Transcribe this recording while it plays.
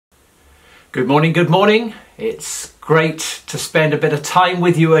Good morning, good morning. It's great to spend a bit of time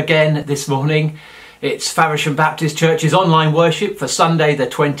with you again this morning. It's Faversham Baptist Church's online worship for Sunday the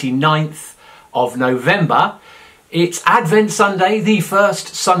 29th of November. It's Advent Sunday, the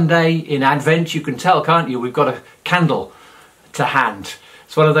first Sunday in Advent. You can tell, can't you? We've got a candle to hand.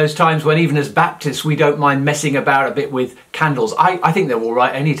 It's one of those times when even as Baptists we don't mind messing about a bit with candles. I think they're all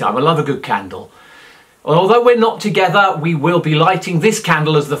right anytime. I love a good candle. Although we're not together, we will be lighting this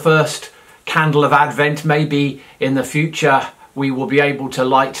candle as the first candle of Advent. Maybe in the future we will be able to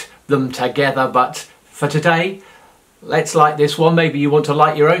light them together, but for today let's light this one. Maybe you want to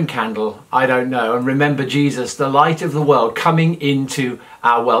light your own candle, I don't know, and remember Jesus, the light of the world, coming into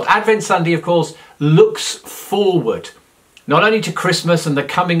our world. Advent Sunday, of course, looks forward not only to Christmas and the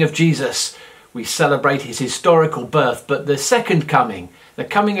coming of Jesus. We celebrate his historical birth, but the second coming, the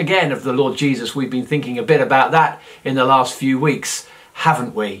coming again of the Lord Jesus. We've been thinking a bit about that in the last few weeks,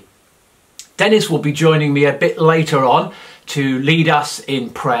 haven't we? Dennis will be joining me a bit later on to lead us in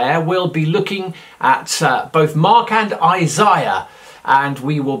prayer. We'll be looking at both Mark and Isaiah, and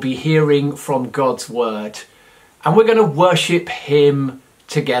we will be hearing from God's word. And we're going to worship him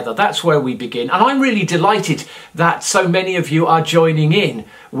together. That's where we begin. And I'm really delighted that so many of you are joining in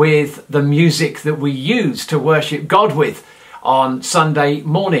with the music that we use to worship God with on Sunday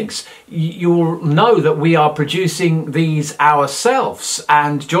mornings. You'll know that we are producing these ourselves,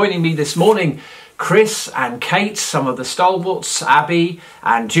 and joining me this morning, Chris and Kate, some of the stalwarts, Abby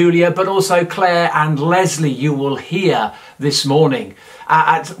and Julia, but also Claire and Leslie you will hear this morning.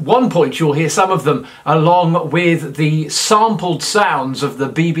 At one point you'll hear some of them along with the sampled sounds of the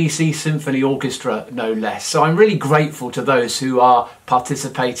BBC Symphony Orchestra, no less. So I'm really grateful to those who are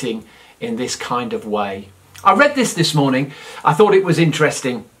participating in this kind of way. I read this morning. I thought it was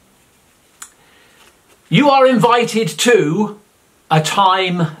interesting. You are invited to a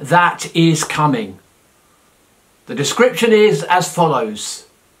time that is coming. The description is as follows.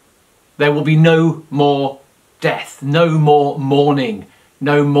 There will be no more death, no more mourning,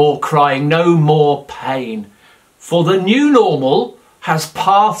 no more crying, no more pain. For the new normal has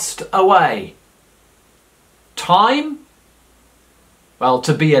passed away. Time? Well,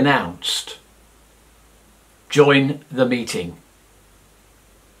 to be announced. Join the meeting.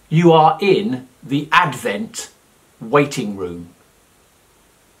 You are in the Advent waiting room.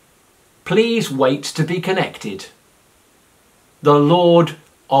 Please wait to be connected. The Lord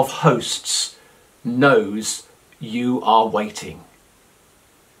of hosts knows you are waiting.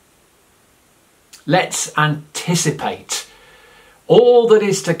 Let's anticipate all that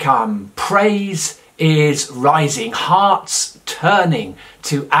is to come. Praise is rising, hearts turning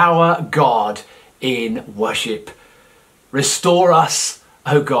to our God in worship. Restore us,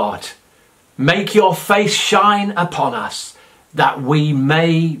 O God. Make your face shine upon us, that we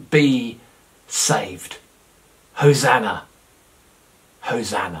may be saved. Hosanna,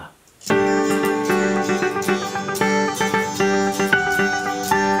 Hosanna.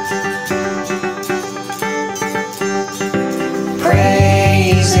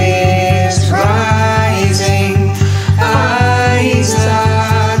 Praise is rising, eyes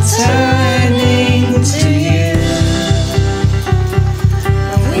are turning to you.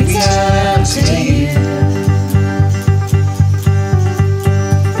 We turn to you.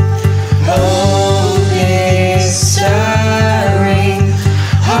 Hope is stirring,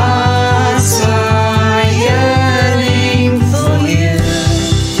 hearts are yearning for you.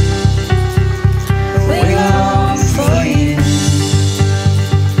 We long for you.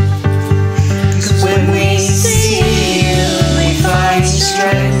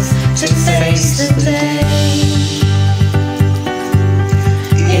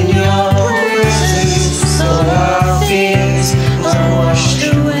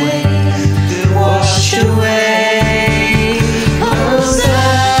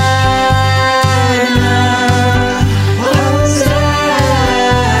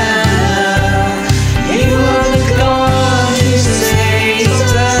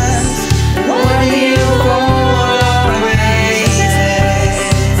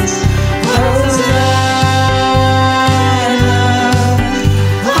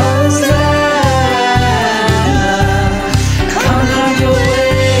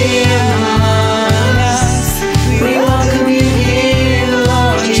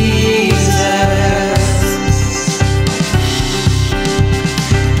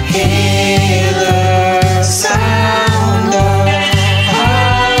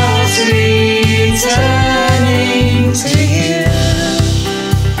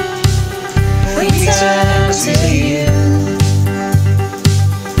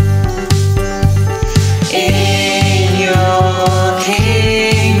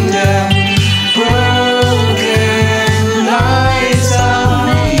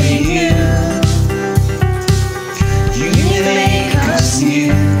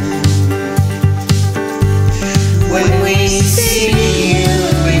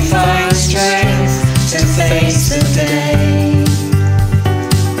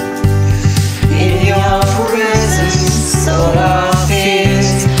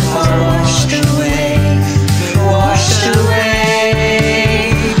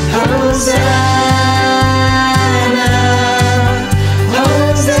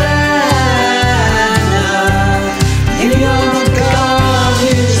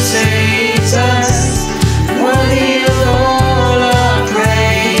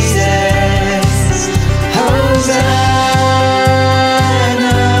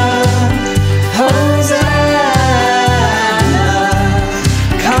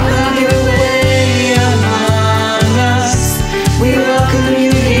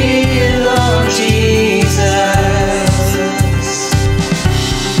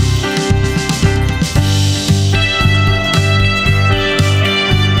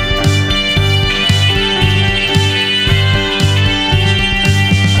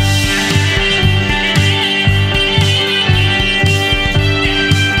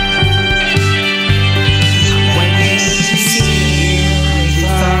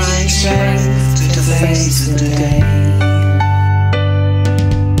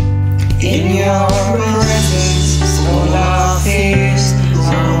 your presence, all our fears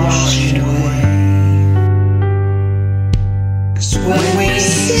are washed away. 'Cause when we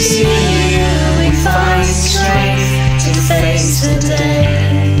see you, we find strength to face the day.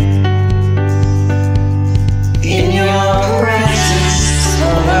 In your presence,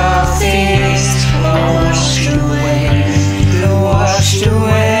 all our fears are washed away. They're washed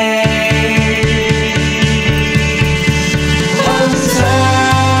away.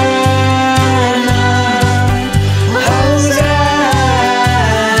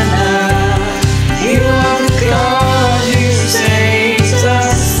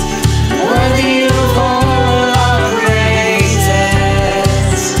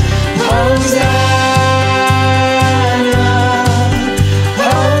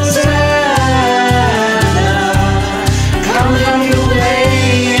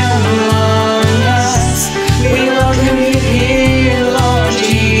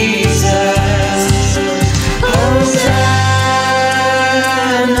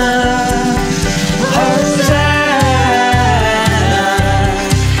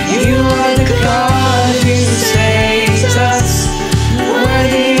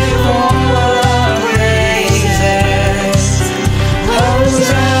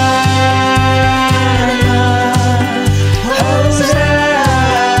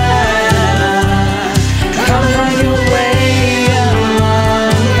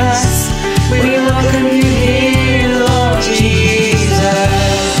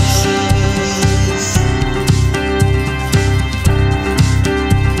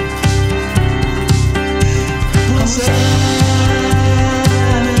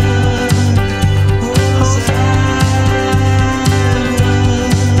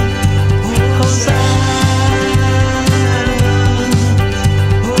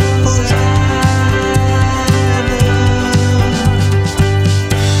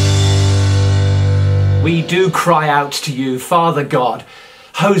 We do cry out to you, Father God,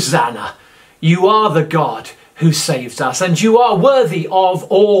 Hosanna. You are the God who saves us, and you are worthy of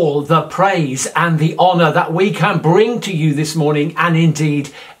all the praise and the honour that we can bring to you this morning, and indeed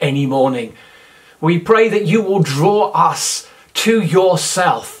any morning. We pray that you will draw us to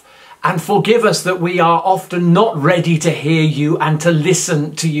yourself and forgive us that we are often not ready to hear you and to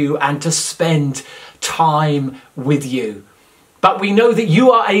listen to you and to spend time with you. But we know that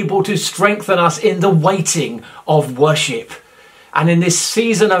you are able to strengthen us in the waiting of worship. And in this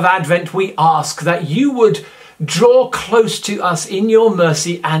season of Advent, we ask that you would draw close to us in your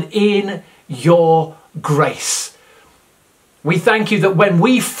mercy and in your grace. We thank you that when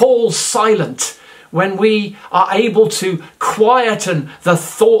we fall silent, when we are able to quieten the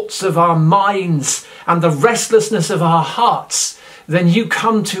thoughts of our minds and the restlessness of our hearts, then you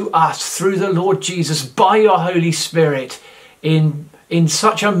come to us through the Lord Jesus by your Holy Spirit in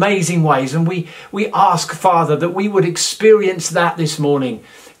such amazing ways. And we ask, Father, that we would experience that this morning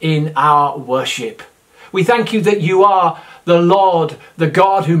in our worship. We thank you that you are the Lord, the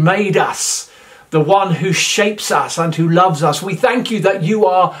God who made us, the one who shapes us and who loves us. We thank you that you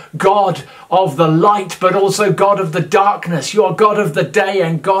are God of the light, but also God of the darkness. You are God of the day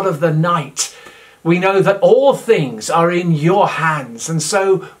and God of the night. We know that all things are in your hands. And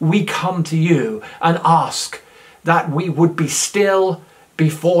so we come to you and ask that we would be still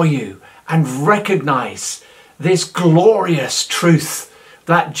before you and recognize this glorious truth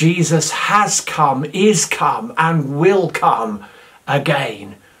that Jesus has come, is come, and will come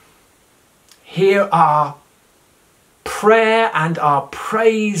again. Hear our prayer and our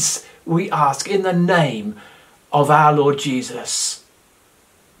praise, we ask, in the name of our Lord Jesus.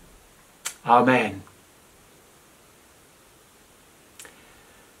 Amen.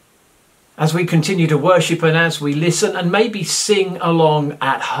 As we continue to worship and as we listen and maybe sing along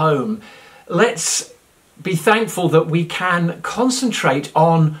at home, let's be thankful that we can concentrate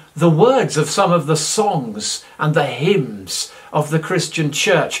on the words of some of the songs and the hymns of the Christian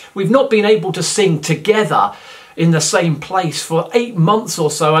church. We've not been able to sing together in the same place for 8 months or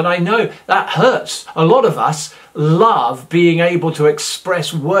so, and I know that hurts. A lot of us love being able to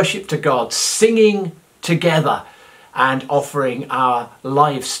express worship to God, singing together and offering our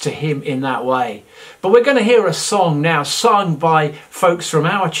lives to him in that way. But we're going to hear a song now sung by folks from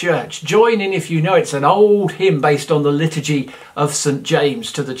our church. Join in if you know. It's an old hymn based on the liturgy of St.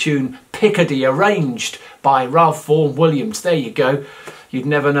 James to the tune Picardy, arranged by Ralph Vaughan Williams. There you go. You'd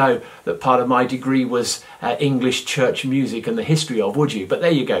never know that part of my degree was English church music and the history of, would you? But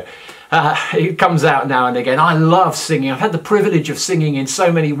there you go. It comes out now and again. I love singing. I've had the privilege of singing in so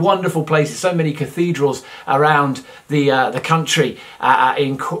many wonderful places, so many cathedrals around the country,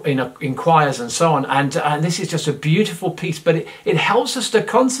 in choirs and so on. And this is just a beautiful piece, but it helps us to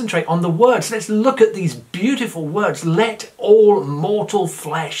concentrate on the words. Let's look at these beautiful words. Let all mortal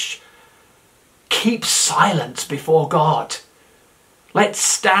flesh keep silence before God. Let's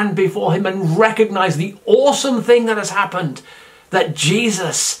stand before him and recognize the awesome thing that has happened, that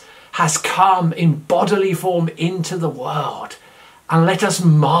Jesus has come in bodily form into the world. And let us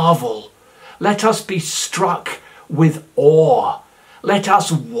marvel. Let us be struck with awe. Let us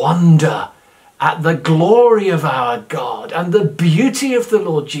wonder at the glory of our God and the beauty of the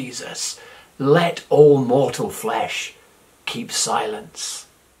Lord Jesus. Let all mortal flesh keep silence.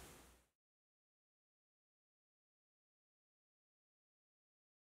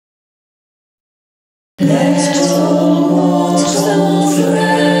 Let all mortal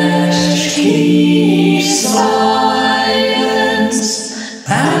flesh keep silence,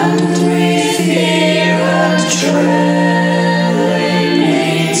 and with fear and trembling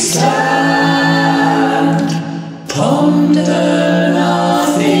stand. Ponder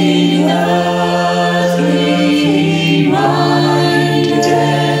nothing earthly minded,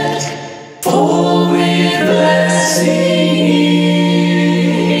 for with blessing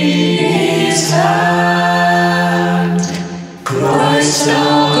in his hand.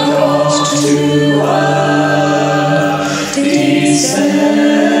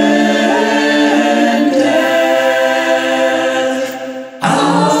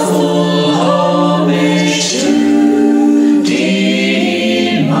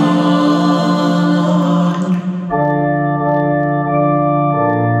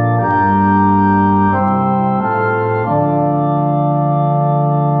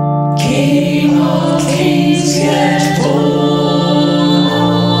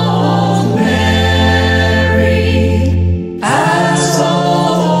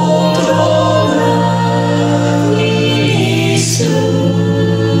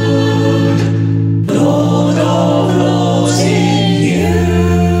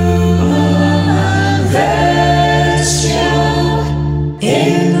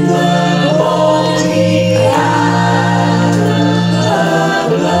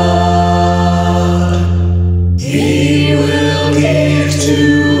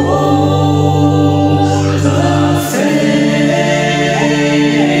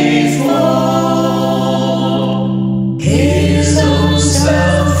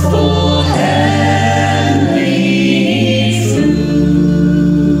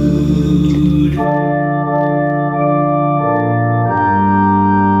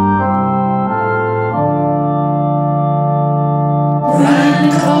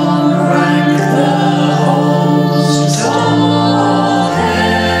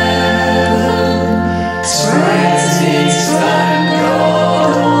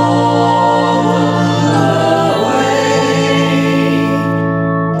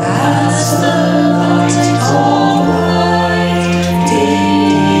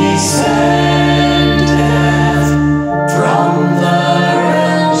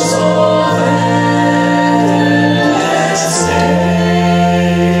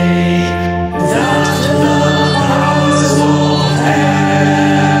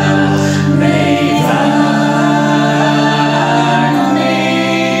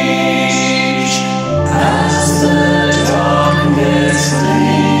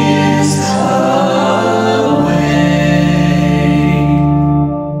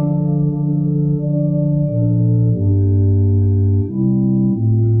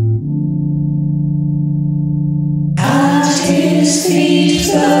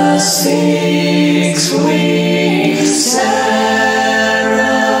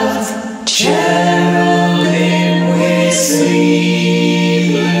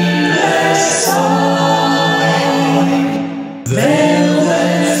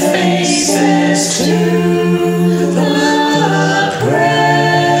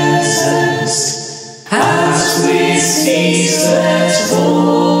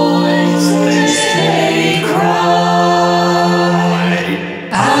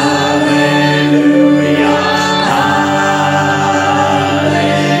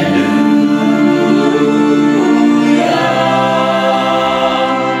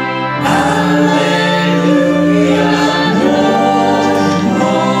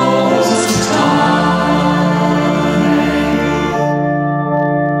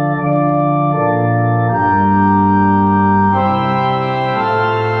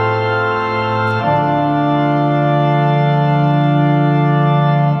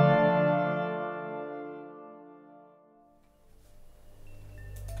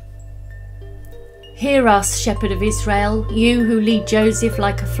 Hear us, Shepherd of Israel, you who lead Joseph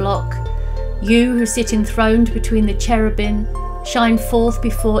like a flock, you who sit enthroned between the cherubim, shine forth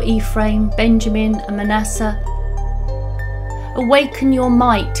before Ephraim, Benjamin and Manasseh. Awaken your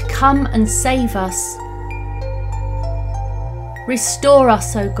might, come and save us. Restore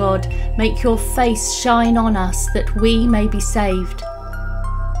us, O God, make your face shine on us, that we may be saved.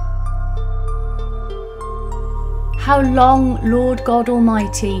 How long, Lord God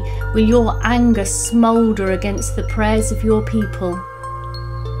Almighty, will your anger smoulder against the prayers of your people?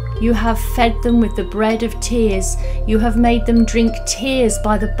 You have fed them with the bread of tears. You have made them drink tears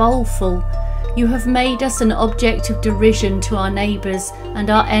by the bowlful. You have made us an object of derision to our neighbours, and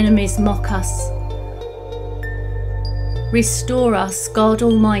our enemies mock us. Restore us, God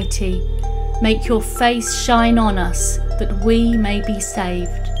Almighty. Make your face shine on us, that we may be saved.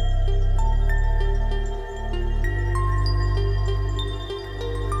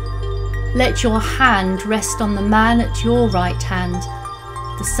 Let your hand rest on the man at your right hand,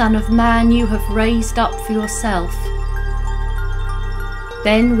 the Son of Man you have raised up for yourself.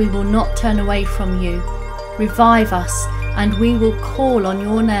 Then we will not turn away from you. Revive us, and we will call on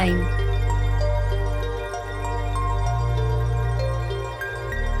your name.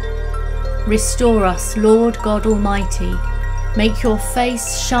 Restore us, Lord God Almighty. Make your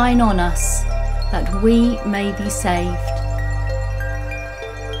face shine on us, that we may be saved.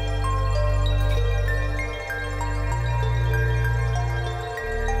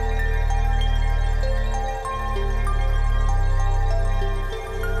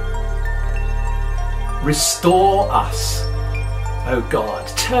 Restore us, O God.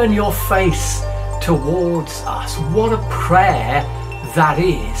 Turn your face towards us. What a prayer that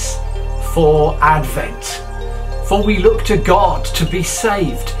is for Advent. For we look to God to be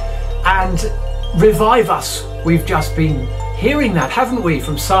saved and revive us. We've just been hearing that, haven't we,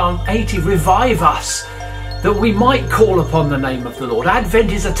 from Psalm 80. Revive us, that we might call upon the name of the Lord.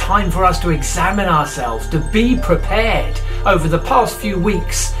 Advent is a time for us to examine ourselves, to be prepared. Over the past few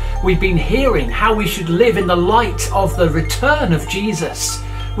weeks, we've been hearing how we should live in the light of the return of Jesus.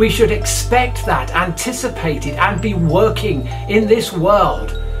 We should expect that, anticipate it, and be working in this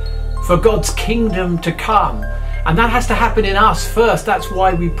world for God's kingdom to come. And that has to happen in us first. That's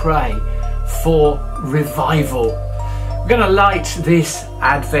why we pray for revival. We're going to light this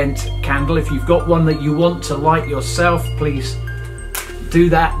Advent candle. If you've got one that you want to light yourself, please do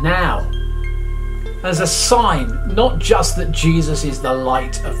that now. As a sign, not just that Jesus is the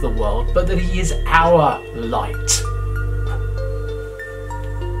light of the world, but that he is our light.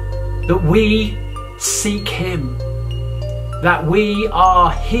 That we seek him, that we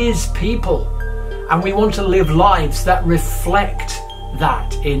are his people, and we want to live lives that reflect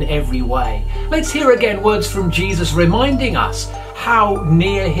that in every way. Let's hear again words from Jesus reminding us how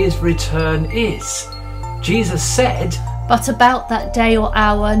near his return is. Jesus said, "But about that day or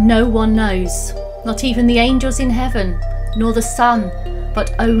hour no one knows, not even the angels in heaven, nor the Son,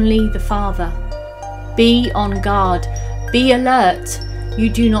 but only the Father. Be on guard, be alert. You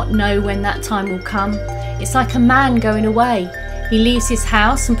do not know when that time will come. It's like a man going away. He leaves his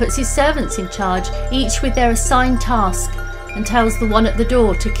house and puts his servants in charge, each with their assigned task, and tells the one at the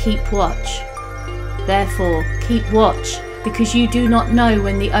door to keep watch. Therefore, keep watch, because you do not know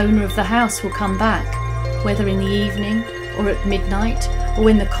when the owner of the house will come back, whether in the evening or at midnight, or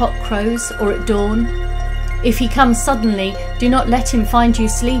when the cock crows, or at dawn. If he comes suddenly, do not let him find you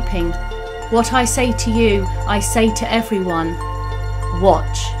sleeping. What I say to you, I say to everyone,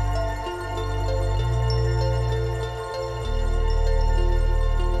 watch."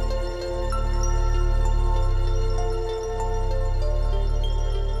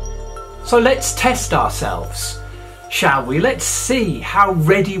 So let's test ourselves, shall we? Let's see how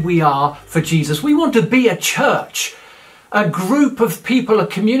ready we are for Jesus. We want to be a church, a group of people, a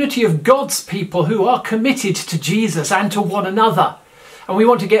community of God's people who are committed to Jesus and to one another. And we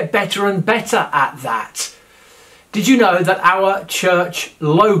want to get better and better at that. Did you know that our church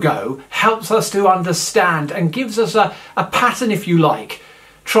logo helps us to understand and gives us a pattern, if you like,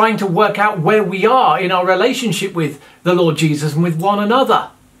 trying to work out where we are in our relationship with the Lord Jesus and with one another?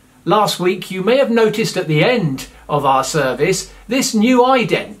 Last week, you may have noticed at the end of our service this new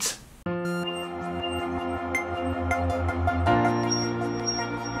ident.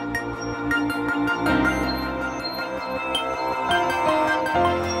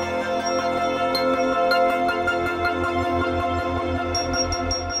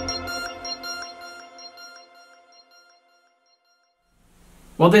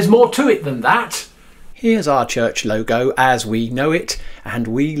 Well, there's more to it than that. Here's our church logo as we know it, and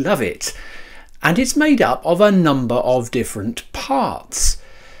we love it. And it's made up of a number of different parts.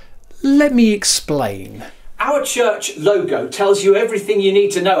 Let me explain. Our church logo tells you everything you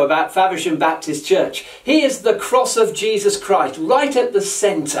need to know about Faversham Baptist Church. Here's the cross of Jesus Christ right at the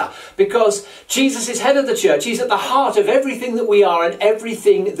centre, because Jesus is head of the church. He's at the heart of everything that we are and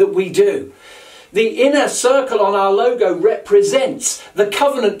everything that we do. The inner circle on our logo represents the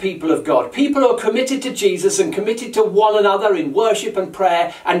covenant people of God, people who are committed to Jesus and committed to one another in worship and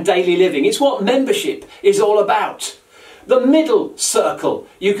prayer and daily living. It's what membership is all about. The middle circle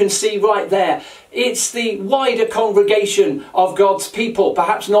you can see right there. It's the wider congregation of God's people,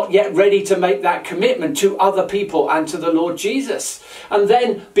 perhaps not yet ready to make that commitment to other people and to the Lord Jesus. And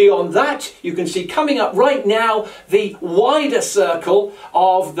then beyond that, you can see coming up right now the wider circle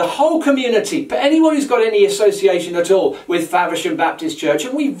of the whole community. But anyone who's got any association at all with Faversham Baptist Church,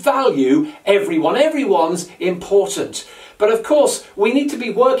 and we value everyone. Everyone's important. But of course, we need to be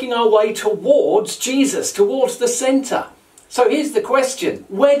working our way towards Jesus, towards the centre. So here's the question.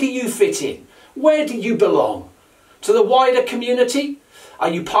 Where do you fit in? Where do you belong? To the wider community? Are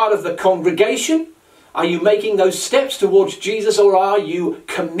you part of the congregation? Are you making those steps towards Jesus, or are you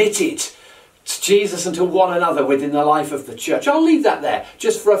committed to Jesus and to one another within the life of the church? I'll leave that there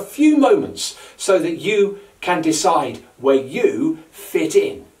just for a few moments so that you can decide where you fit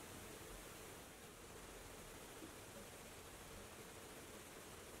in.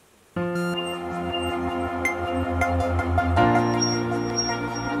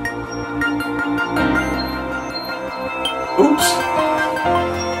 Oops.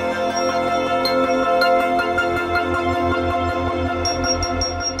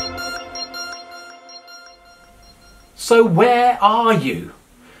 So where are you?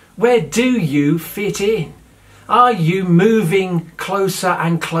 Where do you fit in? Are you moving closer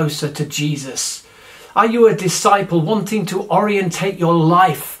and closer to Jesus? Are you a disciple wanting to orientate your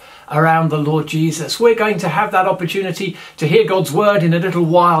life around the Lord Jesus? We're going to have that opportunity to hear God's word in a little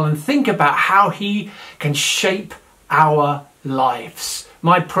while and think about how he can shape our lives.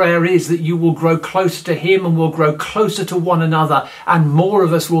 My prayer is that you will grow closer to him and will grow closer to one another, and more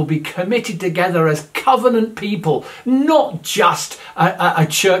of us will be committed together as covenant people, not just a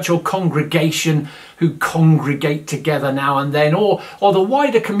church or congregation who congregate together now and then, or the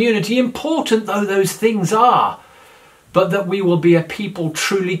wider community, important though those things are, but that we will be a people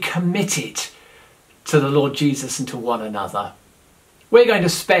truly committed to the Lord Jesus and to one another. We're going to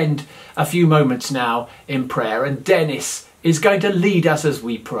spend a few moments now in prayer, and Dennis is going to lead us as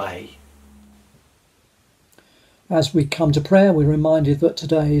we pray. As we come to prayer, we're reminded that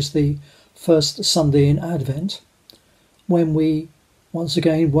today is the first Sunday in Advent, when we once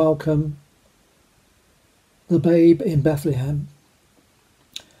again welcome the babe in Bethlehem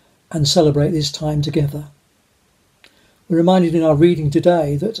and celebrate this time together. We're reminded in our reading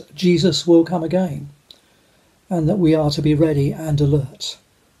today that Jesus will come again, and that we are to be ready and alert.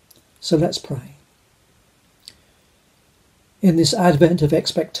 So let's pray. In this Advent of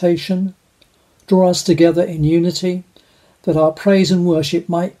expectation, draw us together in unity, that our praise and worship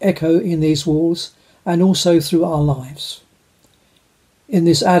might echo in these walls and also through our lives. In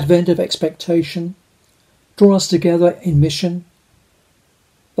this Advent of expectation, draw us together in mission,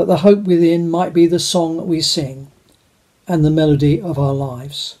 that the hope within might be the song that we sing and the melody of our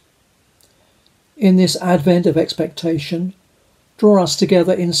lives. In this Advent of expectation, draw us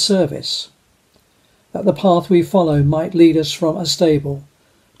together in service, that the path we follow might lead us from a stable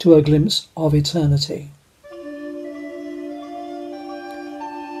to a glimpse of eternity.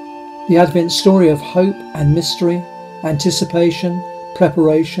 The Advent story of hope and mystery, anticipation,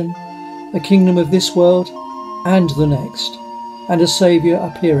 preparation, a kingdom of this world and the next, and a Saviour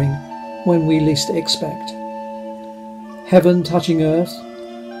appearing when we least expect. Heaven touching earth,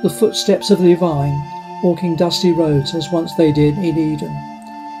 the footsteps of the divine walking dusty roads as once they did in Eden,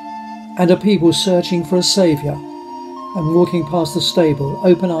 and a people searching for a Saviour and walking past the stable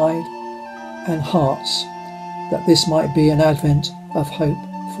open-eyed and hearts, that this might be an advent of hope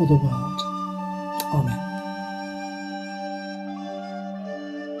for the world. Amen.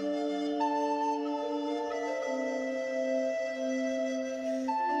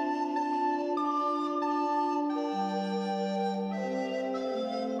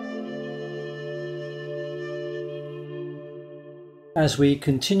 As we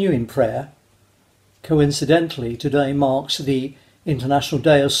continue in prayer, coincidentally today marks the International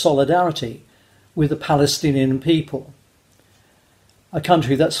Day of Solidarity with the Palestinian people, a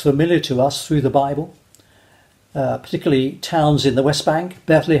country that's familiar to us through the Bible, particularly towns in the West Bank,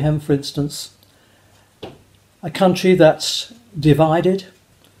 Bethlehem for instance, a country that's divided,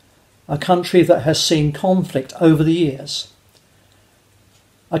 a country that has seen conflict over the years,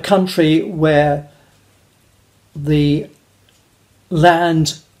 a country where the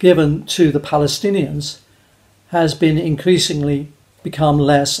land given to the Palestinians has been increasingly become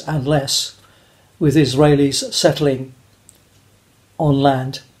less and less, with Israelis settling on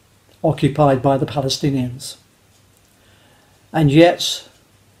land occupied by the Palestinians. And yet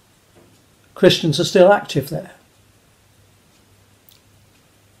Christians are still active there.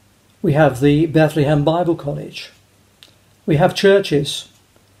 We have the Bethlehem Bible College. We have churches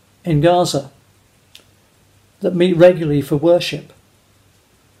in Gaza that meet regularly for worship.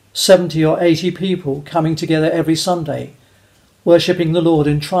 70 or 80 people coming together every Sunday, worshipping the Lord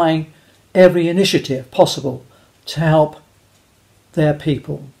and trying every initiative possible to help their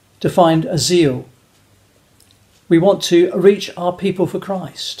people, to find a zeal. We want to reach our people for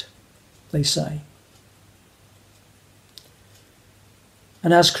Christ, they say.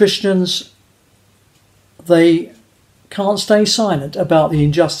 And as Christians, they can't stay silent about the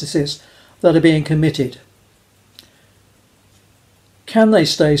injustices that are being committed. Can they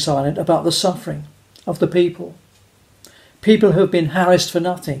stay silent about the suffering of the people? People who have been harassed for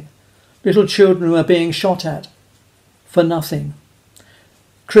nothing. Little children who are being shot at for nothing.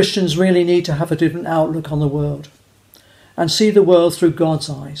 Christians really need to have a different outlook on the world and see the world through God's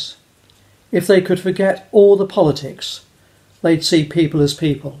eyes. If they could forget all the politics, they'd see people,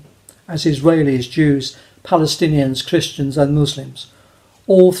 as Israelis, Jews, Palestinians, Christians and Muslims,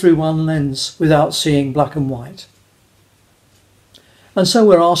 all through one lens without seeing black and white. And so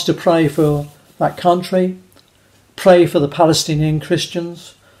we're asked to pray for that country, pray for the Palestinian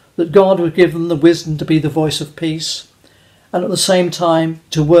Christians, that God would give them the wisdom to be the voice of peace, and at the same time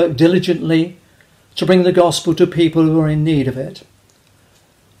to work diligently to bring the gospel to people who are in need of it.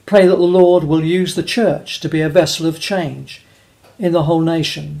 Pray that the Lord will use the church to be a vessel of change in the whole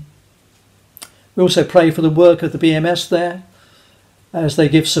nation. We also pray for the work of the BMS there as they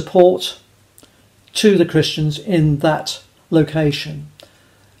give support to the Christians in that location,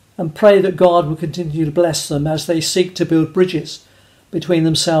 and pray that God will continue to bless them as they seek to build bridges between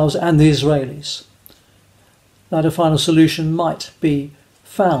themselves and the Israelis, that a final solution might be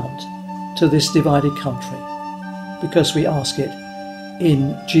found to this divided country, because we ask it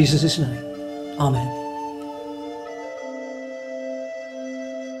in Jesus' name. Amen.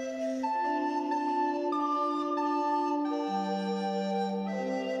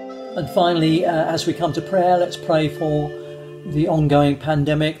 And finally, as we come to prayer, let's pray for the ongoing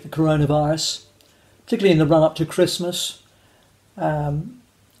pandemic, the coronavirus, particularly in the run-up to Christmas,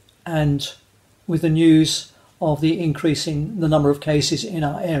 and with the news of the increasing the number of cases in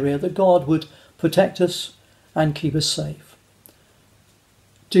our area, that God would protect us and keep us safe.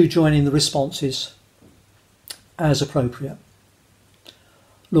 Do join in the responses as appropriate.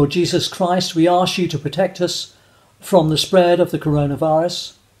 Lord Jesus Christ, we ask you to protect us from the spread of the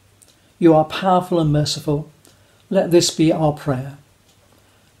coronavirus. You are powerful and merciful. Let this be our prayer.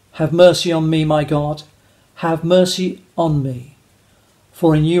 Have mercy on me, my God. Have mercy on me.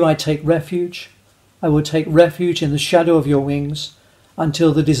 For in you I take refuge. I will take refuge in the shadow of your wings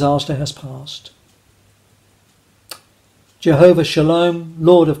until the disaster has passed. Jehovah Shalom,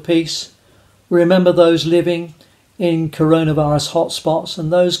 Lord of peace, remember those living in coronavirus hotspots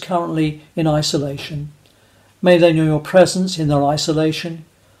and those currently in isolation. May they know your presence in their isolation,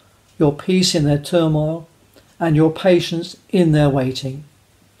 your peace in their turmoil, and your patience in their waiting.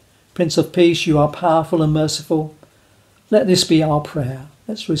 Prince of Peace, you are powerful and merciful. Let this be our prayer.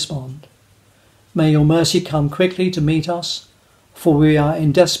 Let's respond. May your mercy come quickly to meet us, for we are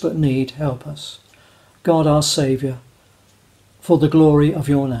in desperate need. Help us. God our Saviour, for the glory of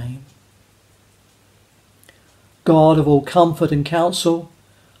your name. God of all comfort and counsel,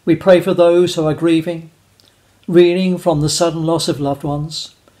 we pray for those who are grieving, reeling from the sudden loss of loved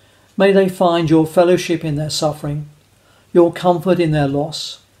ones. May they find your fellowship in their suffering, your comfort in their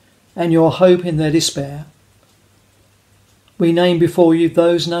loss, and your hope in their despair. We name before you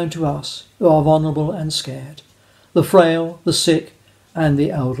those known to us who are vulnerable and scared, the frail, the sick, and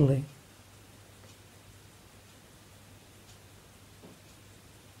the elderly.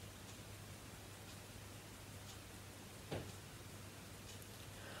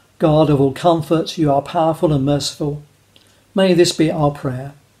 God of all comfort, you are powerful and merciful. May this be our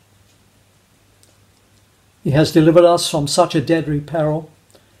prayer. He has delivered us from such a deadly peril,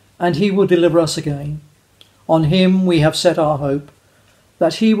 and he will deliver us again. On him we have set our hope,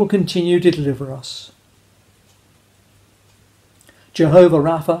 that he will continue to deliver us. Jehovah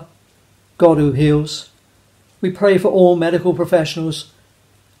Rapha, God who heals, we pray for all medical professionals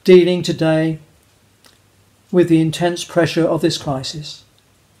dealing today with the intense pressure of this crisis.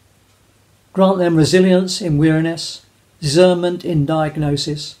 Grant them resilience in weariness, discernment in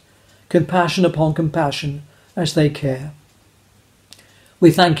diagnosis, compassion upon compassion as they care.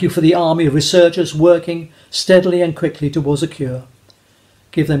 We thank you for the army of researchers working steadily and quickly towards a cure.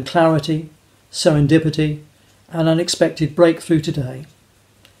 Give them clarity, serendipity, and unexpected breakthrough today.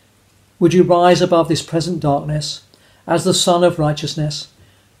 Would you rise above this present darkness as the Sun of Righteousness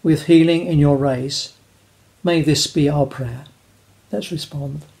with healing in your rays? May this be our prayer. Let's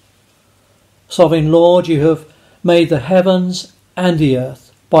respond. Sovereign Lord, you have made the heavens and the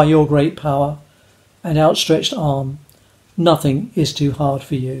earth by your great power and outstretched arm. Nothing is too hard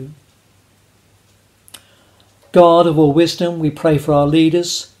for you. God of all wisdom, we pray for our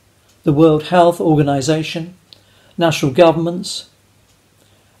leaders, the World Health Organization, national governments,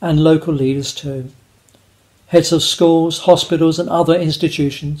 and local leaders too, heads of schools, hospitals and other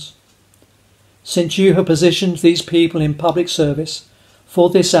institutions. Since you have positioned these people in public service for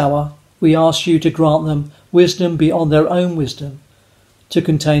this hour, we ask you to grant them wisdom beyond their own wisdom to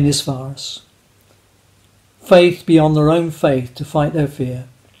contain this virus, faith beyond their own faith to fight their fear,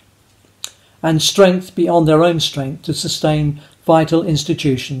 and strength beyond their own strength to sustain vital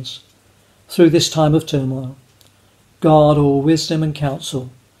institutions through this time of turmoil. God, all wisdom and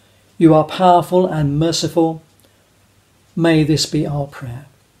counsel, you are powerful and merciful. May this be our prayer.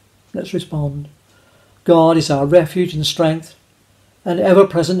 Let's respond. God is our refuge and strength, and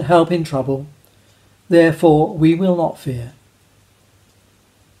ever-present help in trouble. Therefore we will not fear.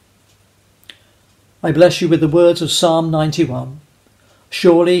 I bless you with the words of Psalm 91.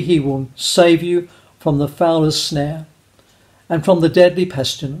 Surely he will save you from the fowler's snare and from the deadly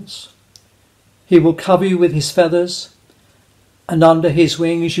pestilence. He will cover you with his feathers, and under his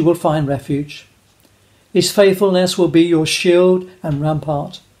wings you will find refuge. His faithfulness will be your shield and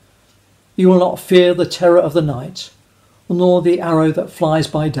rampart. You will not fear the terror of the night, nor the arrow that flies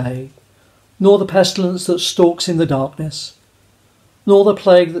by day, nor the pestilence that stalks in the darkness, nor the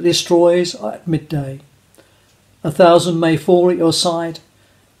plague that destroys at midday. 1,000 may fall at your side,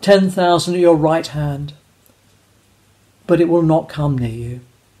 10,000 at your right hand, but it will not come near you.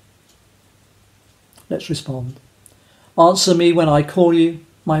 Let's respond. Answer me when I call you,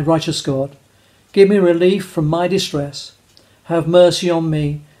 my righteous God. Give me relief from my distress. Have mercy on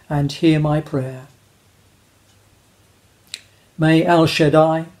me and hear my prayer. May El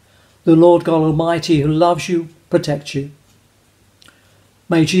Shaddai, the Lord God Almighty who loves you, protect you.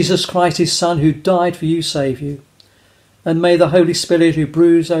 May Jesus Christ, his Son, who died for you, save you. And may the Holy Spirit, who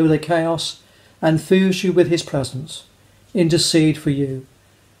broods over the chaos and fills you with his presence, intercede for you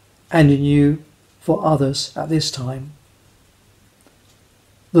and in you for others at this time.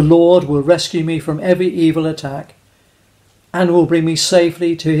 The Lord will rescue me from every evil attack and will bring me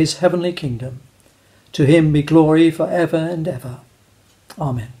safely to his heavenly kingdom. To him be glory for ever and ever.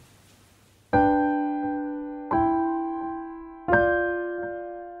 Amen.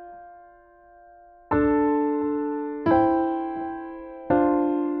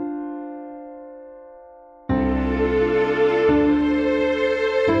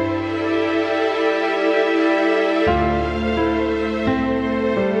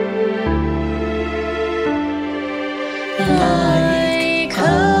 Like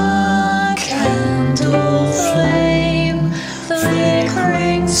a candle flame,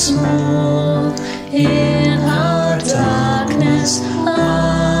 flickering small in our darkness,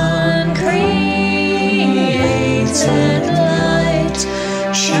 uncreated light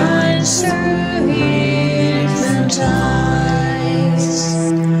shines through infant eyes.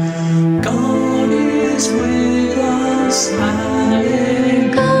 God is with us,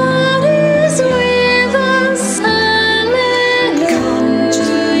 hallelujah. God is with us, hallelujah.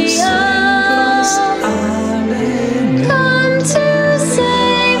 Come to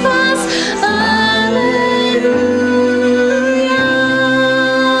save us, hallelujah.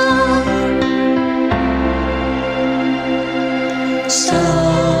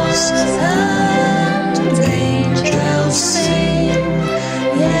 Stars and angels sing,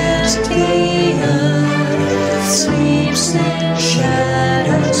 yet the earth sleeps in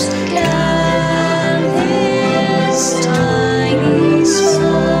shadows. Can this tiny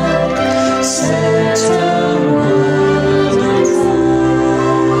spark set the world on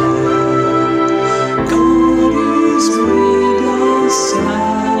fire? God is with us,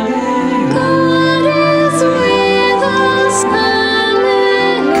 hallelujah. God is with us,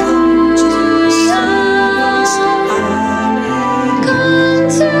 hallelujah. Come to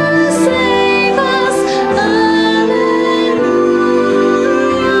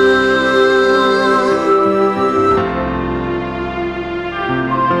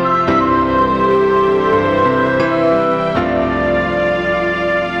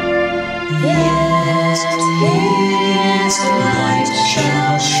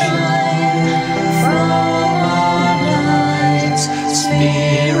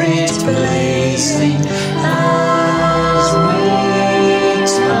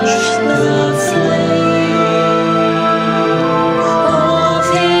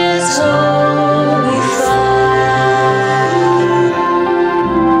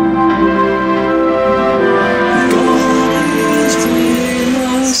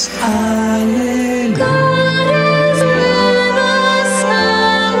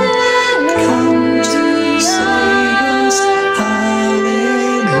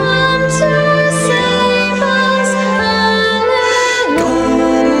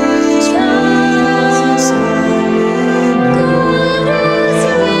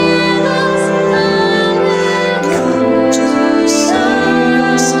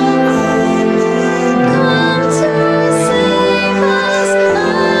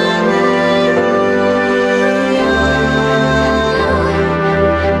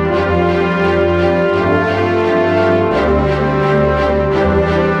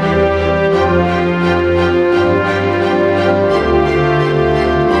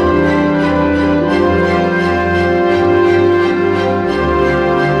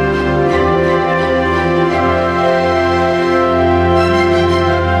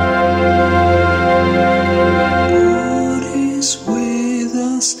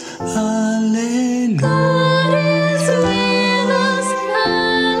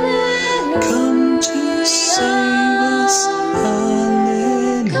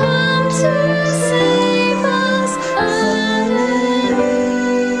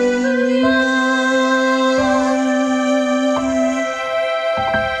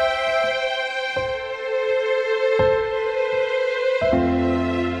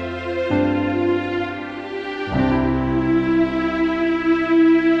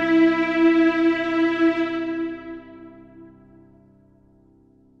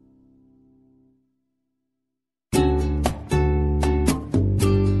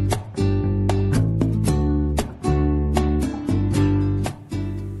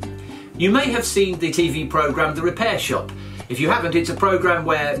You may have seen the TV programme The Repair Shop. If you haven't, it's a programme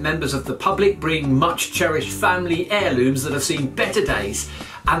where members of the public bring much cherished family heirlooms that have seen better days,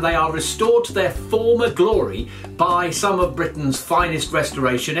 and they are restored to their former glory by some of Britain's finest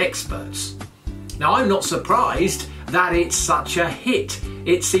restoration experts. Now, I'm not surprised that it's such a hit.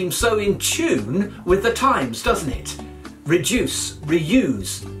 It seems so in tune with the times, doesn't it? Reduce,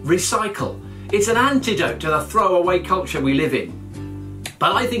 reuse, recycle. It's an antidote to the throwaway culture we live in.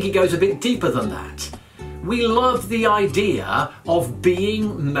 But I think it goes a bit deeper than that. We love the idea of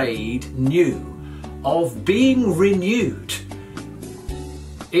being made new, of being renewed.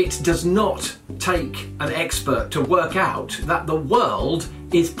 It does not take an expert to work out that the world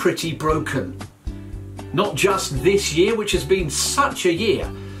is pretty broken. Not just this year, which has been such a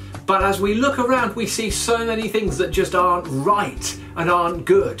year, but as we look around, we see so many things that just aren't right and aren't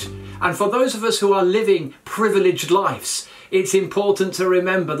good. And for those of us who are living privileged lives, it's important to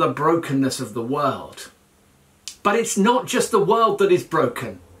remember the brokenness of the world. But it's not just the world that is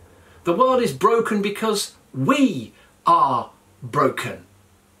broken. The world is broken because we are broken.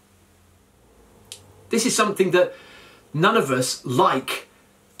 This is something that none of us like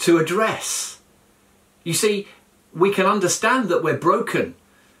to address. You see, we can understand that we're broken,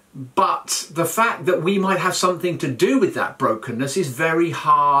 but the fact that we might have something to do with that brokenness is very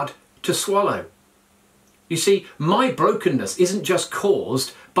hard to swallow. You see, my brokenness isn't just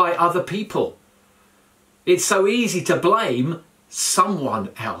caused by other people. It's so easy to blame someone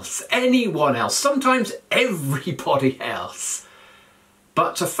else, anyone else, sometimes everybody else.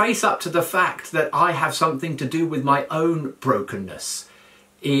 But to face up to the fact that I have something to do with my own brokenness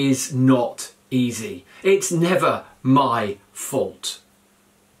is not easy. It's never my fault.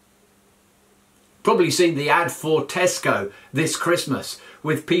 Probably seen the ad for Tesco this Christmas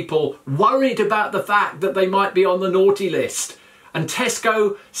with people worried about the fact that they might be on the naughty list. And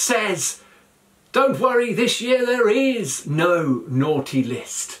Tesco says, don't worry, this year there is no naughty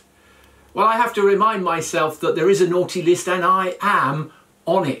list. Well, I have to remind myself that there is a naughty list and I am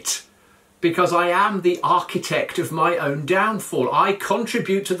on it, because I am the architect of my own downfall. I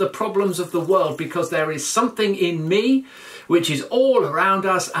contribute to the problems of the world because there is something in me which is all around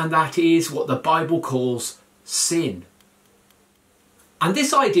us, and that is what the Bible calls sin. And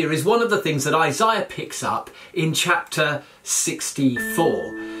this idea is one of the things that Isaiah picks up in chapter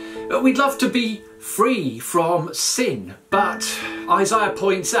 64. We'd love to be free from sin, but Isaiah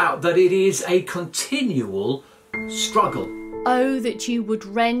points out that it is a continual struggle. Oh, that you would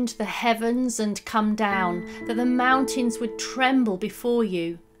rend the heavens and come down, that the mountains would tremble before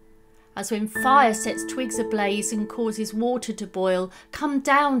you. As when fire sets twigs ablaze and causes water to boil, come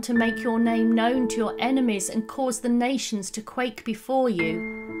down to make your name known to your enemies and cause the nations to quake before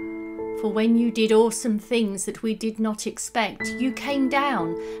you. For when you did awesome things that we did not expect, you came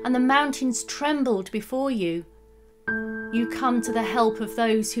down, and the mountains trembled before you. You come to the help of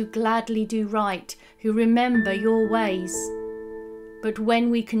those who gladly do right, who remember your ways. But when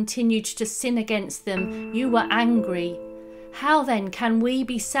we continued to sin against them, you were angry. How then can we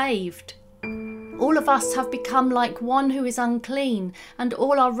be saved? All of us have become like one who is unclean, and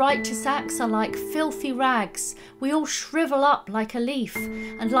all our righteous acts are like filthy rags. We all shrivel up like a leaf,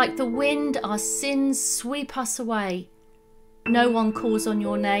 and like the wind our sins sweep us away. No one calls on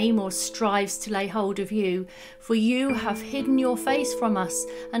your name or strives to lay hold of you, for you have hidden your face from us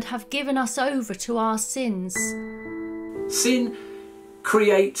and have given us over to our sins. Sin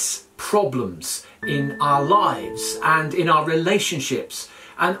creates problems in our lives and in our relationships.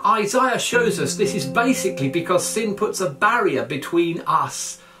 And Isaiah shows us this is basically because sin puts a barrier between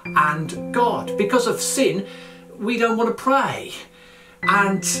us and God. Because of sin, we don't want to pray.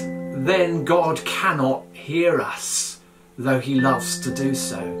 And then God cannot hear us, though he loves to do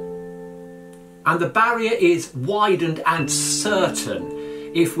so. And the barrier is widened and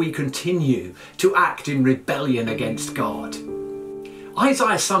certain if we continue to act in rebellion against God.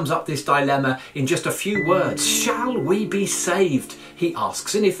 Isaiah sums up this dilemma in just a few words. Shall we be saved? He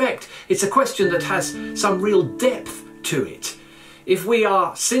asks. In effect, it's a question that has some real depth to it. If we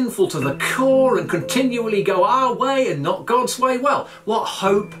are sinful to the core and continually go our way and not God's way, well, what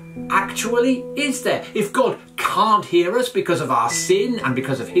hope actually is there? If God can't hear us because of our sin and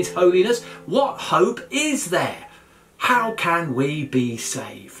because of his holiness, what hope is there? How can we be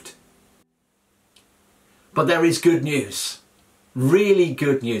saved? But there is good news. Really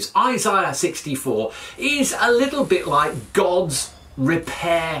good news. Isaiah 64 is a little bit like God's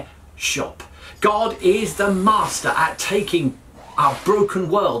repair shop. God is the master at taking our broken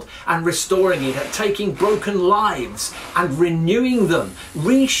world and restoring it, at taking broken lives and renewing them,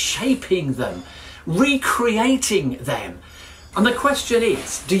 reshaping them, recreating them. And the question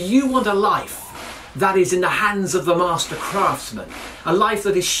is, do you want a life that is in the hands of the master craftsman? A life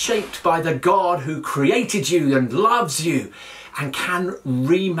that is shaped by the God who created you and loves you and can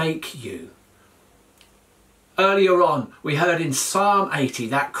remake you? Earlier on, we heard in Psalm 80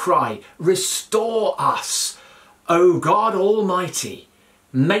 that cry, "Restore us, O God Almighty.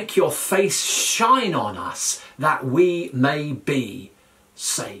 Make your face shine on us that we may be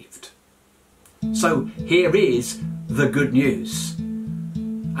saved." So here is the good news.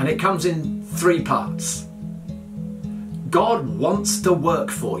 And it comes in 3 parts. God wants to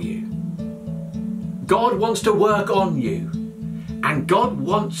work for you. God wants to work on you. And God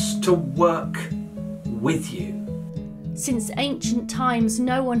wants to work with you. Since ancient times,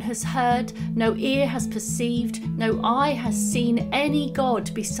 no one has heard, no ear has perceived, no eye has seen any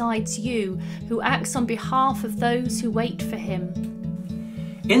God besides you, who acts on behalf of those who wait for him.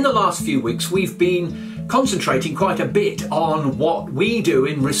 In the last few weeks, we've been concentrating quite a bit on what we do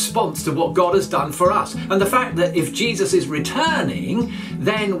in response to what God has done for us. And the fact that if Jesus is returning,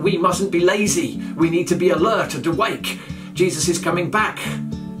 then we mustn't be lazy. We need to be alert and awake. Jesus is coming back.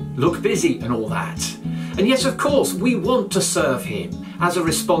 Look busy and all that. And yes, of course, we want to serve him as a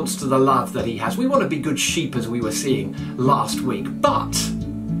response to the love that he has. We want to be good sheep, as we were seeing last week. But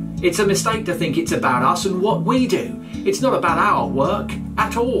it's a mistake to think it's about us and what we do. It's not about our work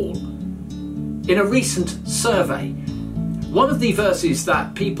at all. In a recent survey, one of the verses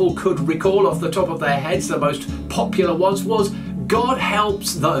that people could recall off the top of their heads, the most popular ones, was, "God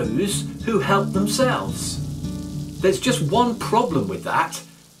helps those who help themselves." There's just one problem with that.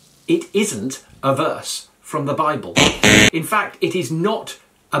 It isn't a verse from the Bible. In fact, it is not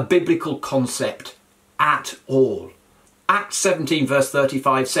a biblical concept at all. Acts 17 verse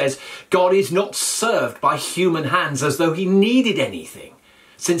 35 says, "God is not served by human hands as though he needed anything,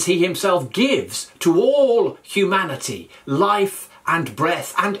 since he himself gives to all humanity life and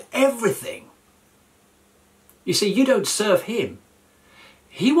breath and everything." You see, you don't serve him.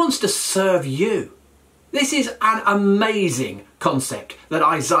 He wants to serve you. This is an amazing concept that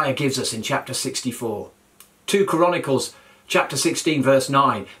Isaiah gives us in chapter 64. 2 Chronicles chapter 16 verse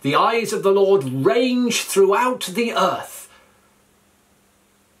 9. "The eyes of the Lord range throughout the earth."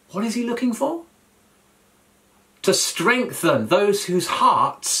 What is he looking for? To strengthen those whose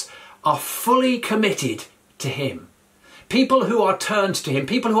hearts are fully committed to him. People who are turned to him,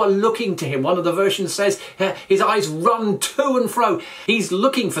 people who are looking to him. One of the versions says his eyes run to and fro. He's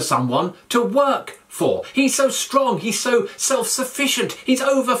looking for someone to work for. He's so strong, he's so self-sufficient, he's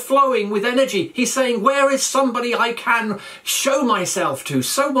overflowing with energy. He's saying, where is somebody I can show myself to,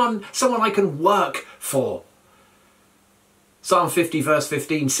 someone I can work for? Psalm 50 verse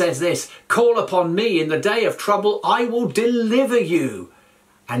 15 says this, "Call upon me in the day of trouble, I will deliver you,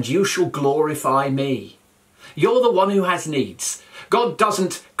 and you shall glorify me." You're the one who has needs. God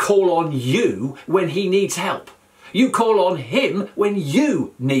doesn't call on you when he needs help. You call on him when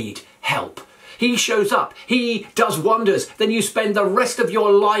you need help. He shows up. He does wonders. Then you spend the rest of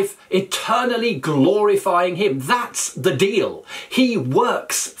your life eternally glorifying him. That's the deal. He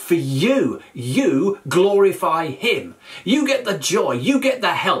works for you. You glorify him. You get the joy. You get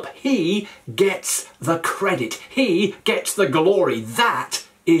the help. He gets the credit. He gets the glory. That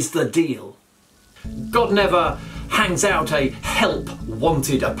is the deal. God never hangs out a help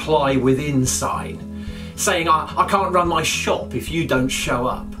wanted apply within sign, saying, I can't run my shop if you don't show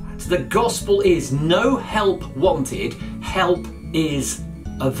up. The gospel is no help wanted, help is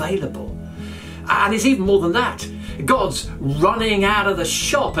available. And it's even more than that. God's running out of the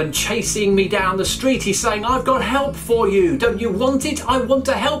shop and chasing me down the street. He's saying, I've got help for you. Don't you want it? I want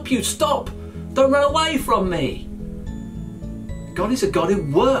to help you. Stop. Don't run away from me. God is a God who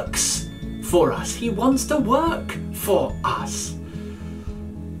works for us. He wants to work for us.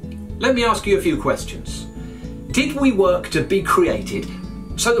 Let me ask you a few questions. Did we work to be created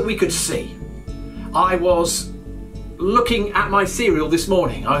so that we could see? I was looking at my cereal this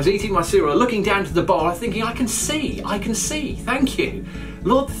morning. I was eating my cereal, looking down to the bowl, thinking, I can see. Thank you.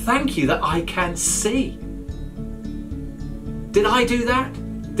 Lord, thank you that I can see. Did I do that?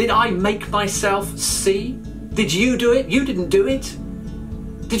 Did I make myself see? Did you do it? You didn't do it.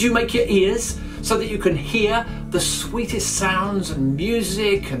 Did you make your ears so that you can hear the sweetest sounds and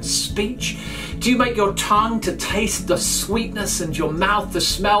music and speech? Do you make your tongue to taste the sweetness and your mouth to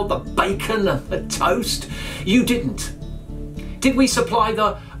smell the bacon and the toast? You didn't. Did we supply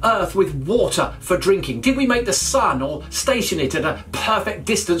the earth with water for drinking? Did we make the sun or station it at a perfect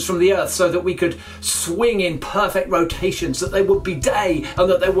distance from the earth so that we could swing in perfect rotations, that there would be day and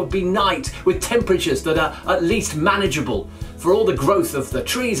that there would be night with temperatures that are at least manageable for all the growth of the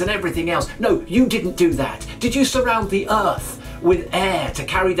trees and everything else? No, you didn't do that. Did you surround the earth with air to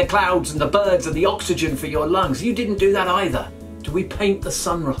carry the clouds and the birds and the oxygen for your lungs. You didn't do that either. Do we paint the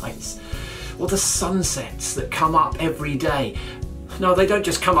sunrise or the sunsets that come up every day? No, they don't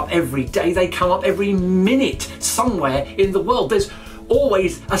just come up every day, they come up every minute somewhere in the world. There's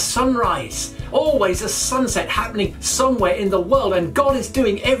always a sunrise, always a sunset happening somewhere in the world, and God is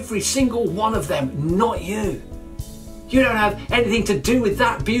doing every single one of them, not you. You don't have anything to do with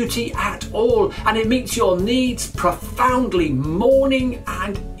that beauty at all, and it meets your needs profoundly morning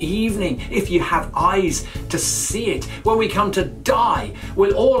and evening if you have eyes to see it. When we come to die,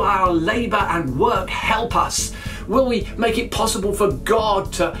 will all our labour and work help us? Will we make it possible for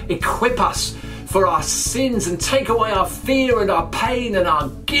God to equip us for our sins and take away our fear and our pain and our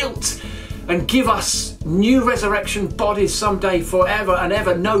guilt and give us new resurrection bodies someday forever and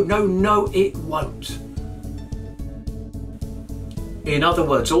ever? No, no, no, it won't. In other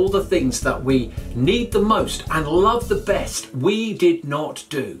words, all the things that we need the most and love the best, we did not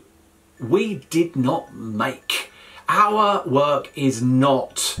do. We did not make. Our work is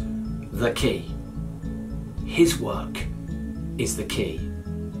not the key. His work is the key.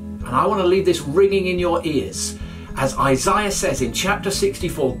 And I want to leave this ringing in your ears. As Isaiah says in chapter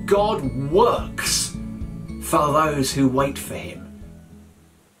 64, God works for those who wait for him.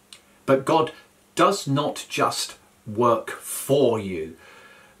 But God does not just work for you.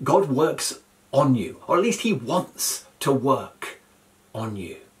 God works on you, or at least he wants to work on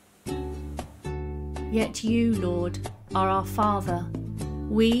you. Yet you, Lord, are our Father.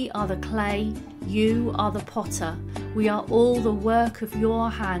 We are the clay, you are the potter. We are all the work of your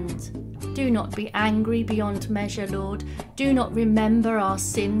hand. Do not be angry beyond measure, Lord. Do not remember our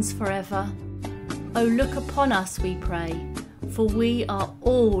sins forever. Oh, look upon us, we pray, for we are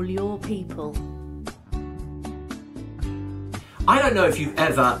all your people. I don't know if you've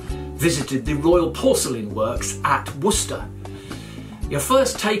ever visited the Royal Porcelain Works at Worcester. You're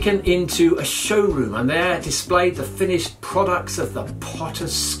first taken into a showroom, and there displayed the finished products of the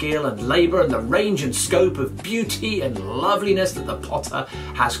potter's skill and labour and the range and scope of beauty and loveliness that the potter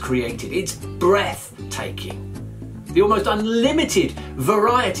has created. It's breathtaking. The almost unlimited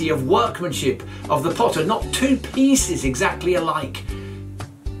variety of workmanship of the potter, not two pieces exactly alike.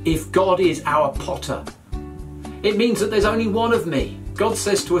 If God is our potter, it means that there's only one of me. God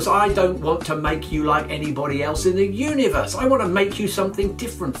says to us, I don't want to make you like anybody else in the universe. I want to make you something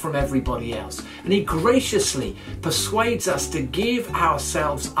different from everybody else. And he graciously persuades us to give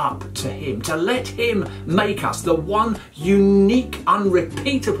ourselves up to him, to let him make us the one unique,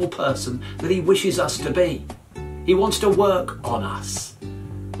 unrepeatable person that he wishes us to be. He wants to work on us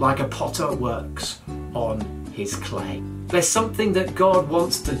like a potter works on his clay. There's something that God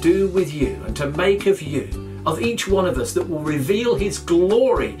wants to do with you and to make of you, of each one of us, that will reveal his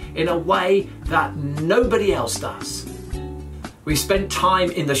glory in a way that nobody else does. We spent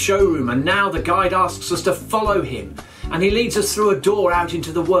time in the showroom, and now the guide asks us to follow him, and he leads us through a door out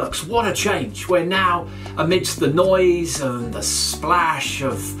into the works. What a change. We're now amidst the noise and the splash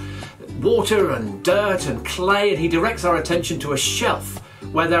of water and dirt and clay, and he directs our attention to a shelf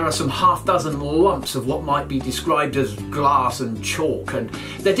where there are some half-dozen lumps of what might be described as glass and chalk, and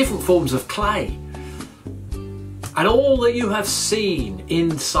they're different forms of clay. And all that you have seen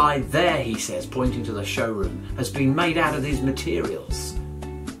inside there, he says, pointing to the showroom, has been made out of these materials.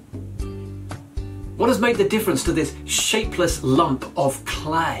 What has made the difference to this shapeless lump of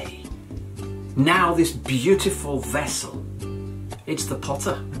clay? Now this beautiful vessel. It's the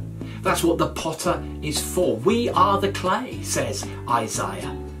potter. That's what the potter is for. We are the clay, says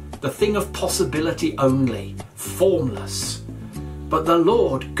Isaiah. The thing of possibility only, formless. But the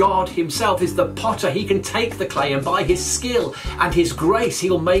Lord God himself is the potter. He can take the clay, and by his skill and his grace,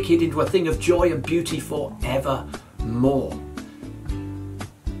 he'll make it into a thing of joy and beauty forevermore.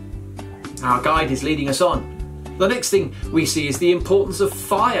 Our guide is leading us on. The next thing we see is the importance of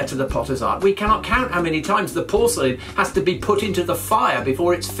fire to the potter's art. We cannot count how many times the porcelain has to be put into the fire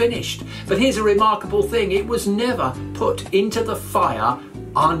before it's finished. But here's a remarkable thing. It was never put into the fire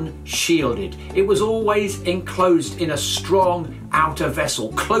unshielded. It was always enclosed in a strong outer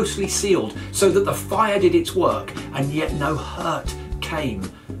vessel, closely sealed, so that the fire did its work, and yet no hurt came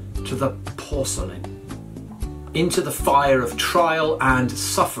to the porcelain. Into the fire of trial and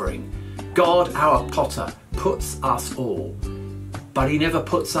suffering, God, our potter, puts us all, but he never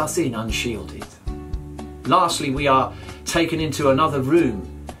puts us in unshielded. Lastly, we are taken into another room,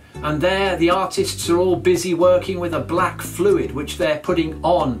 and there the artists are all busy working with a black fluid which they're putting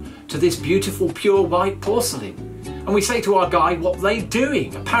on to this beautiful pure white porcelain. And we say to our guide, what are they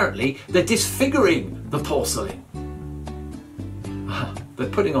doing? Apparently they're disfiguring the porcelain. They're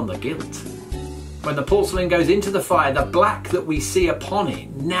putting on the gilt. When the porcelain goes into the fire, the black that we see upon it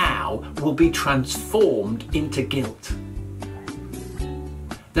now will be transformed into guilt.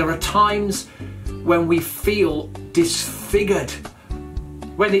 There are times when we feel disfigured,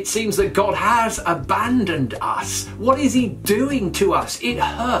 when it seems that God has abandoned us. What is he doing to us? It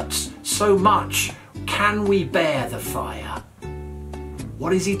hurts so much. Can we bear the fire?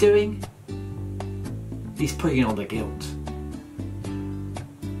 What is he doing? He's putting on the guilt.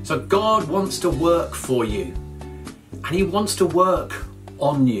 So God wants to work for you, and he wants to work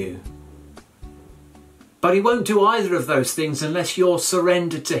on you. But he won't do either of those things unless you're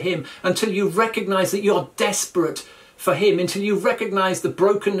surrendered to him, until you recognise that you're desperate for him, until you recognise the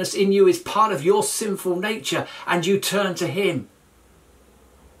brokenness in you is part of your sinful nature and you turn to him.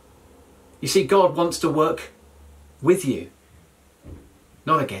 You see, God wants to work with you,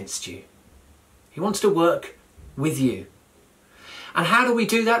 not against you. He wants to work with you. And how do we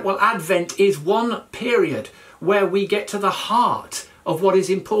do that? Well, Advent is one period where we get to the heart of what is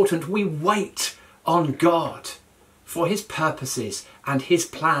important. We wait on God for his purposes and his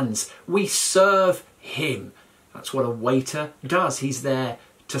plans. We serve him. That's what a waiter does. He's there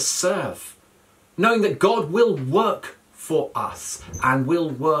to serve, knowing that God will work for us and will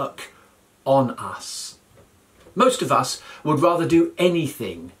work on us. Most of us would rather do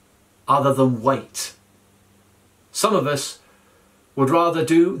anything other than wait. Some of us would rather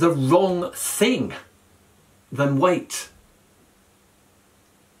do the wrong thing than wait.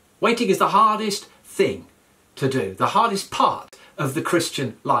 Waiting is the hardest thing to do, the hardest part of the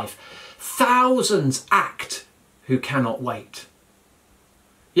Christian life. Thousands act who cannot wait.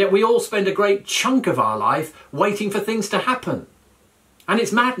 Yet we all spend a great chunk of our life waiting for things to happen. And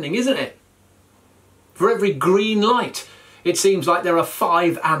it's maddening, isn't it? For every green light, it seems like there are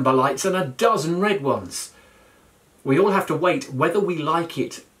 5 amber lights and a dozen red ones. We all have to wait whether we like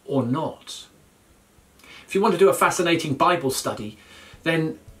it or not. If you want to do a fascinating Bible study,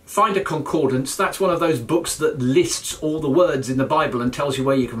 then find a concordance. That's one of those books that lists all the words in the Bible and tells you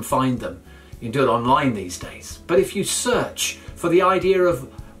where you can find them. You can do it online these days. But if you search for the idea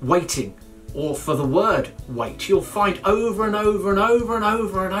of waiting or for the word wait, you'll find over and over and over and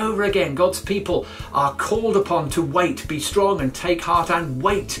over and over again God's people are called upon to wait, be strong and take heart and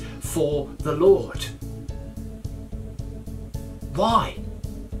wait for the Lord. Why?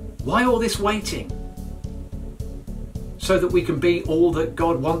 Why all this waiting? So that we can be all that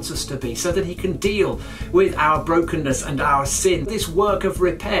God wants us to be, so that he can deal with our brokenness and our sin. This work of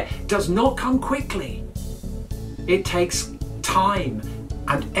repair does not come quickly. It takes time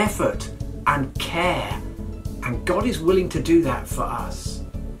and effort and care, and God is willing to do that for us.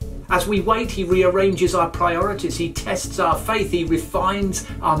 As we wait, he rearranges our priorities, he tests our faith, he refines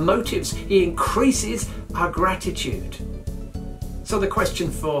our motives, he increases our gratitude. So the question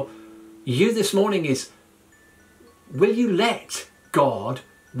for you this morning is, will you let God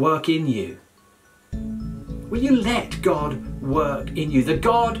work in you? Will you let God work in you? The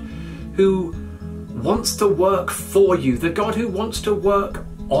God who wants to work for you, the God who wants to work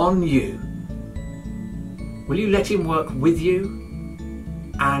on you. Will you let him work with you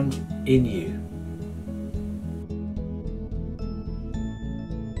and in you?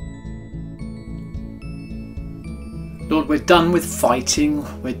 Lord, we're done with fighting,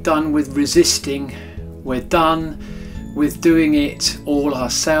 we're done with resisting, we're done with doing it all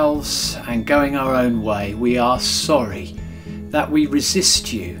ourselves and going our own way. We are sorry that we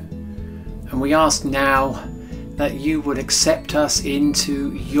resist you, and we ask now that you would accept us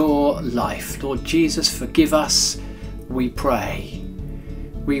into your life. Lord Jesus, forgive us, we pray.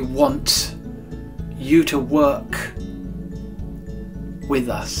 We want you to work with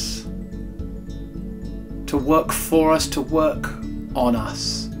us, to work for us, to work on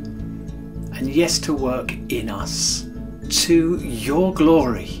us, and yes, to work in us, to your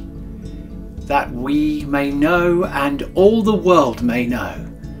glory, that we may know and all the world may know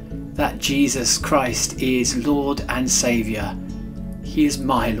that Jesus Christ is Lord and Saviour. He is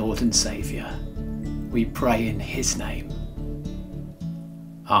my Lord and Saviour. We pray in his name.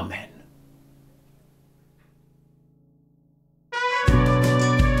 Amen.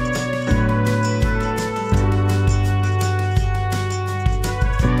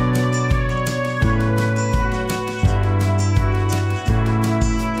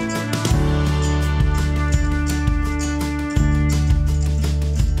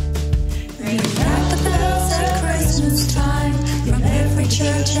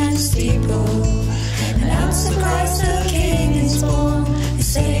 Church and steeple, announce that Christ the King is born, a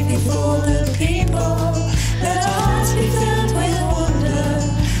Saviour for the people. Let our hearts be filled with wonder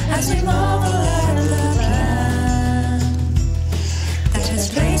as we marvel at the plan that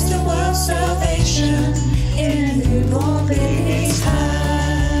has placed the world's salvation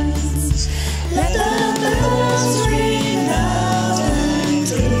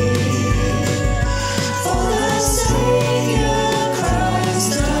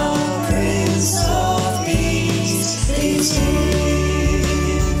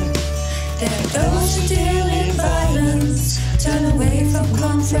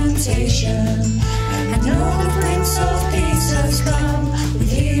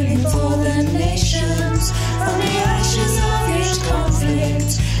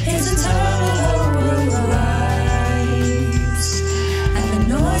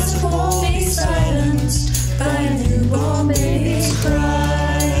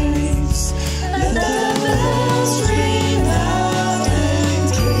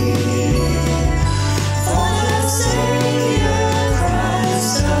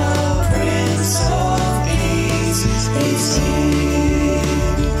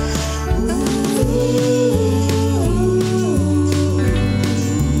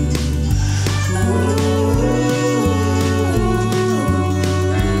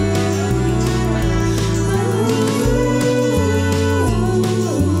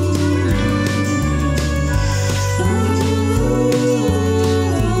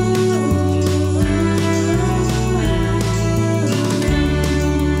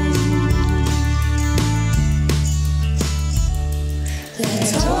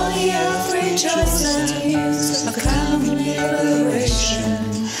Let all the earth rejoice and news of coming liberation.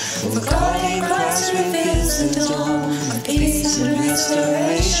 For God in Christ reveals the dawn of peace and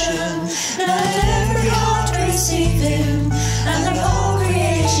restoration. Let every heart receive Him, and let all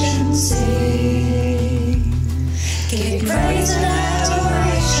creation sing. Give praise and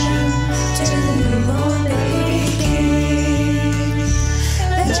adoration to the newborn baby King.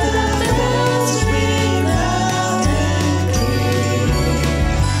 Let the bells ring loud and clear,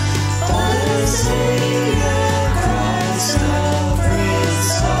 for the Savior Christ, our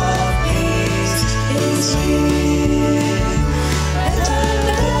Prince of Peace, is here. Let the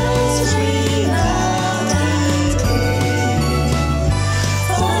bells ring loud and clear,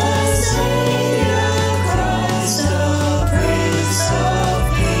 for the Savior Christ, our Prince of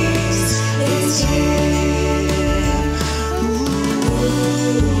Peace, is here.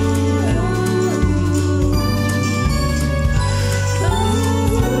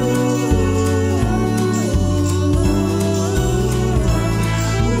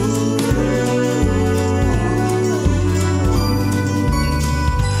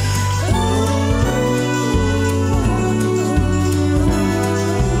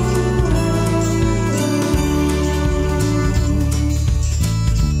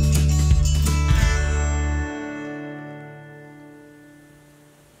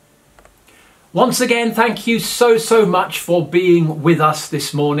 Once again, thank you so much for being with us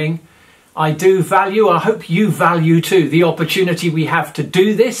this morning. I do value, I hope you value too, the opportunity we have to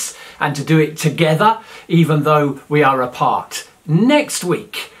do this and to do it together, even though we are apart. Next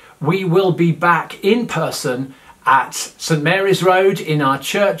week, we will be back in person at St Mary's Road in our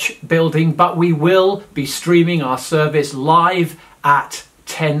church building, but we will be streaming our service live at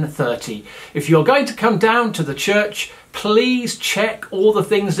 10:30. If you're going to come down to the church, please check all the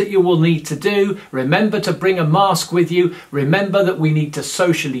things that you will need to do. Remember to bring a mask with you. Remember that we need to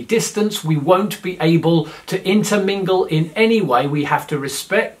socially distance. We won't be able to intermingle in any way. We have to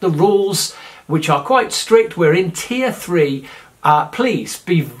respect the rules, which are quite strict. We're in tier 3. Please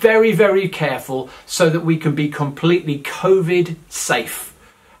be very careful so that we can be completely COVID safe.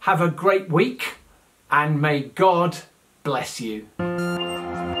 Have a great week, and may God bless you.